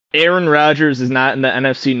Aaron Rodgers is not in the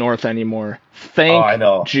NFC North anymore. Oh, I Thank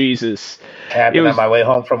know. Jesus. It Happened on was my way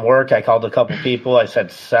home from work. I called a couple people. I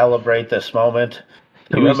said, celebrate this moment.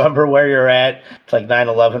 he You was remember where you're at? It's like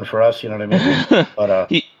 9/11 for us, you know what I mean?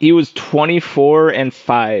 But he was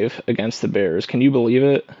 24-5 against the Bears. Can you believe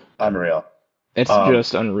it? unreal. It's Um,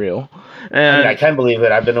 just unreal. I mean, I And can believe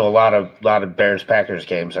it. I've been to a lot of Bears Packers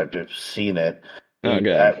games. I've just seen it. oh Dude,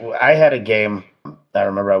 god. I had a game I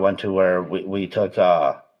remember I went to where we took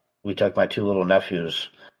my two little nephews,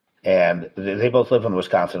 and they both live in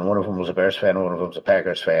Wisconsin. One of them was a Bears fan, one of them was a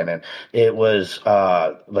Packers fan, and it was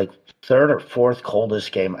like third or fourth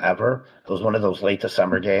coldest game ever. It was one of those late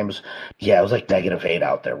December games. Yeah, it was like -8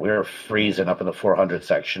 out there. We were freezing up in the 400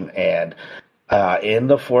 section, and in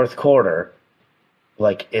the fourth quarter,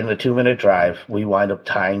 like in the 2 minute drive, we wind up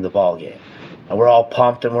tying the ball game. And we're all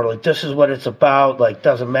pumped and we're like, this is what it's about. Like,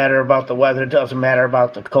 doesn't matter about the weather, doesn't matter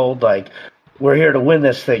about the cold. Like, we're here to win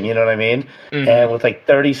this thing, you know what I mean? Hmm. And with like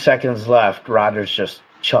 30 seconds left, Rodgers just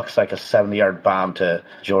chucks like a 70-yard bomb to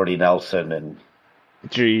Jordy Nelson, and the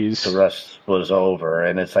Jeez. rest was over.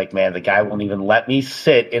 And it's like, man, the guy won't even let me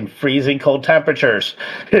sit in freezing cold temperatures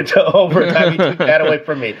into overtime. He took that away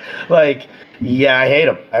from me. Like, yeah, I hate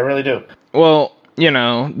him. I really do. Well,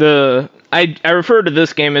 I refer to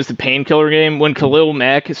this game as the painkiller game when Khalil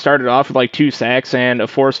Mack started off with like 2 sacks and a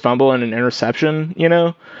forced fumble and an interception,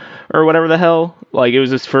 or whatever the hell. Like it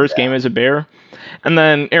was his first game Yeah. as a Bear. And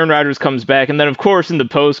then Aaron Rodgers comes back, and then of course in the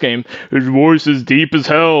post game, his voice is deep as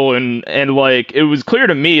hell, and like it was clear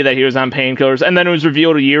to me that he was on painkillers. And then it was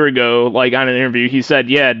revealed a year ago, like on an interview, he said,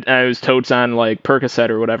 "Yeah, I was totes on like Percocet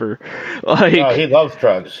or whatever." Oh, Like, he loves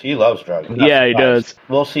drugs. He loves drugs. I'm not yeah, he surprised. does.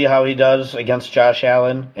 We'll see how he does against Josh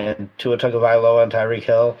Allen and Tua Tagovailoa and Tyreek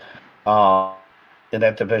Hill uh, in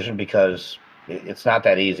that division, because it's not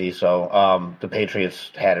that easy. So the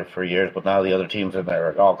Patriots had it for years, but now the other teams in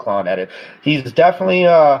there are all clawing at it. He's definitely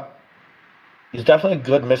a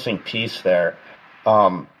good missing piece there.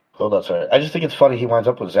 Hold on, sorry. I just think it's funny he winds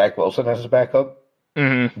up with Zach Wilson as his backup.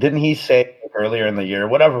 Hmm. Didn't he say earlier in the year,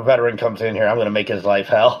 whatever veteran comes in here, I'm going to make his life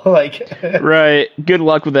hell? Like, Right. Good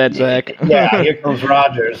luck with that, Zach. yeah, here comes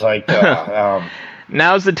Rodgers. Like,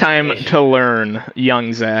 Now's the time to learn,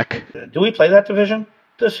 young Zach. do we play that division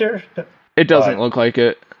this year? It doesn't Uh, look like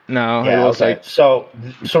it. No, it yeah, looks okay. like. So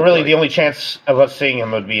really, the only chance of us seeing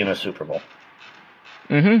him would be in a Super Bowl.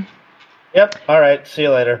 Hmm. Yep. All right. See you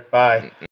later. Bye.